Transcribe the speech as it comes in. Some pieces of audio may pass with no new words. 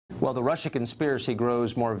Well, the Russia conspiracy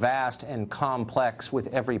grows more vast and complex with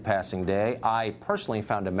every passing day. I personally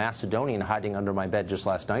found a Macedonian hiding under my bed just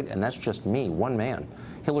last night, and that's just me, one man.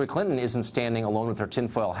 Hillary Clinton isn't standing alone with her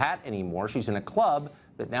tinfoil hat anymore. She's in a club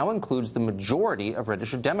that now includes the majority of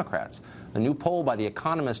registered Democrats. A new poll by The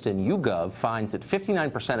Economist and YouGov finds that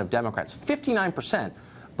 59% of Democrats, 59%,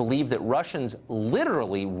 believe that Russians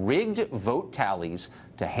literally rigged vote tallies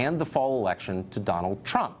to hand the fall election to Donald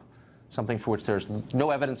Trump, something for which there's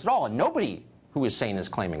no evidence at all, and nobody who is sane is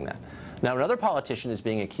claiming that. Now, another politician is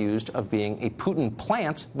being accused of being a Putin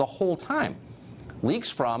plant the whole time.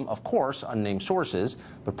 Leaks from, of course, unnamed sources,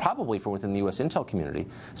 but probably from within the U.S. intel community,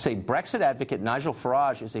 say Brexit advocate Nigel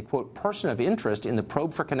Farage is a, quote, person of interest in the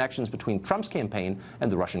probe for connections between Trump's campaign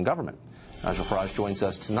and the Russian government. Nigel Farage joins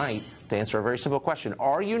us tonight to answer a very simple question.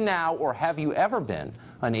 Are you now, or have you ever been,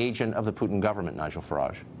 an agent of the Putin government, Nigel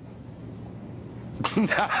Farage?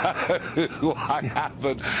 No, I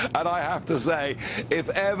haven't. And I have to say, if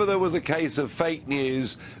ever there was a case of fake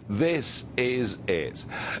news, this is it.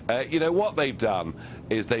 You know, what they've done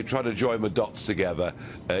is they've tried to join the dots together.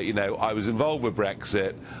 You know, I was involved with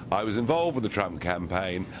Brexit, I was involved with the Trump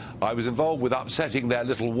campaign, I was involved with upsetting their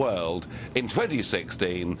little world in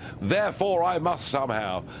 2016, therefore I must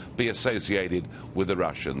somehow be associated with the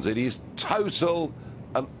Russians. It is total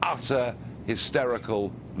and utter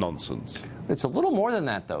hysterical nonsense. It's a little more than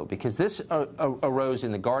that, though, because this arose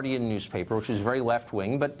in the Guardian newspaper, which is very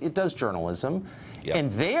left-wing, but it does journalism. Yep.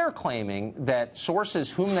 And they're claiming that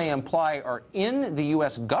sources whom they imply are in the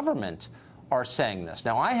U.S. government are saying this.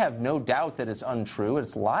 Now, I have no doubt that it's untrue,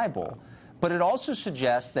 it's libel, but it also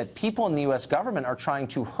suggests that people in the U.S. government are trying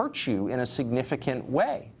to hurt you in a significant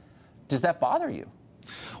way. Does that bother you?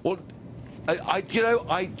 Well, you know,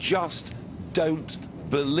 I just don't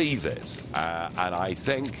believe it. And I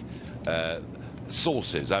think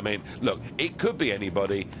sources, I mean, look, it could be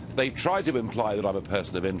anybody. They've tried to imply that I'm a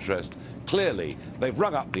person of interest. Clearly, they've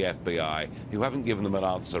rung up the FBI, who haven't given them an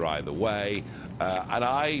answer either way. And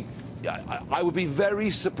I would be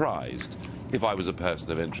very surprised if I was a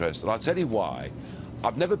person of interest. And I'll tell you why.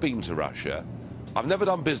 I've never been to Russia. I've never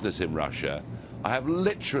done business in Russia. I have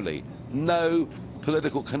literally no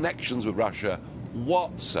political connections with Russia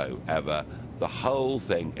whatsoever. The whole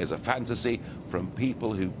thing is a fantasy from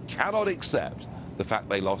people who cannot accept the fact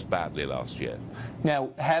they lost badly last year.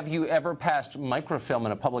 Now, have you ever passed microfilm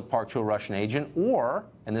in a public park to a Russian agent? Or,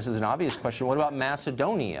 and this is an obvious question, what about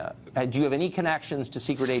Macedonia? Do you have any connections to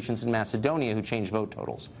secret agents in Macedonia who changed vote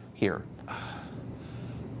totals here?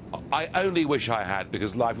 I only wish I had,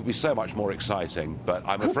 because life would be so much more exciting. But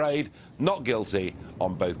I'm afraid not guilty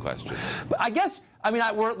on both questions. But I guess, I mean,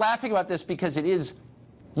 we're laughing about this because it is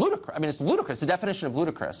ludicrous. I mean, it's ludicrous, the definition of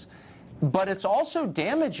ludicrous. But it's also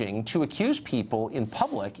damaging to accuse people in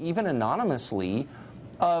public, even anonymously,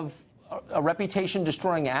 of a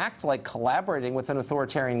reputation-destroying act like collaborating with an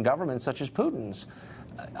authoritarian government such as Putin's.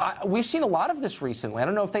 We've seen a lot of this recently. I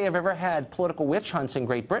don't know if they have ever had political witch hunts in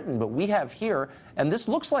Great Britain, but we have here, and this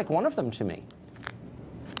looks like one of them to me.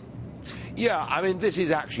 Yeah, I mean, this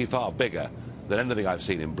is actually far bigger than anything I've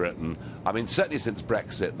seen in Britain. I mean, certainly since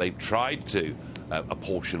Brexit, they've tried to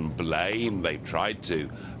apportion blame, they've tried to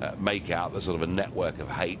make out the sort of a network of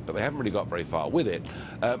hate, but they haven't really got very far with it.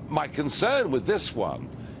 My concern with this one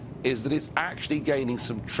is that it's actually gaining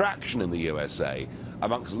some traction in the USA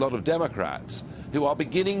amongst a lot of Democrats who are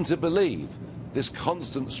beginning to believe this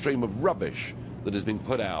constant stream of rubbish that has been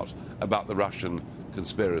put out about the Russian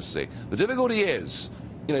conspiracy. The difficulty is,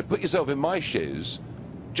 you know, put yourself in my shoes,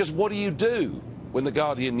 just what do you do when the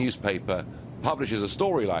Guardian newspaper publishes a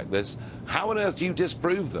story like this? How on earth do you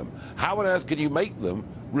disprove them? How on earth can you make them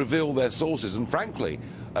reveal their sources? And frankly,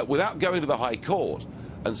 without going to the High Court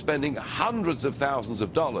and spending hundreds of thousands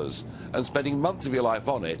of dollars and spending months of your life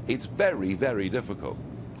on it, it's very, very difficult.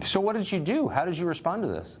 So what did you do? How did you respond to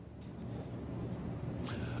this?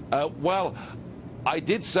 Well, I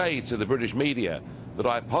did say to the British media that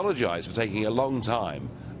I apologise for taking a long time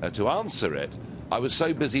to answer it. I was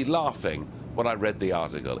so busy laughing when I read the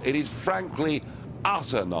article. It is frankly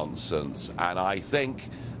utter nonsense, and I think,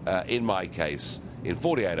 in my case, in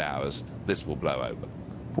 48 hours, this will blow over.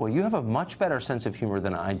 Well, you have a much better sense of humor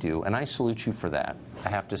than I do, and I salute you for that, I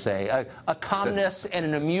have to say. A calmness and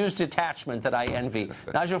an amused detachment that I envy.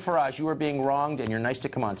 Nigel Farage, you are being wronged, and you're nice to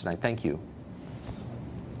come on tonight. Thank you.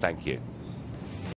 Thank you.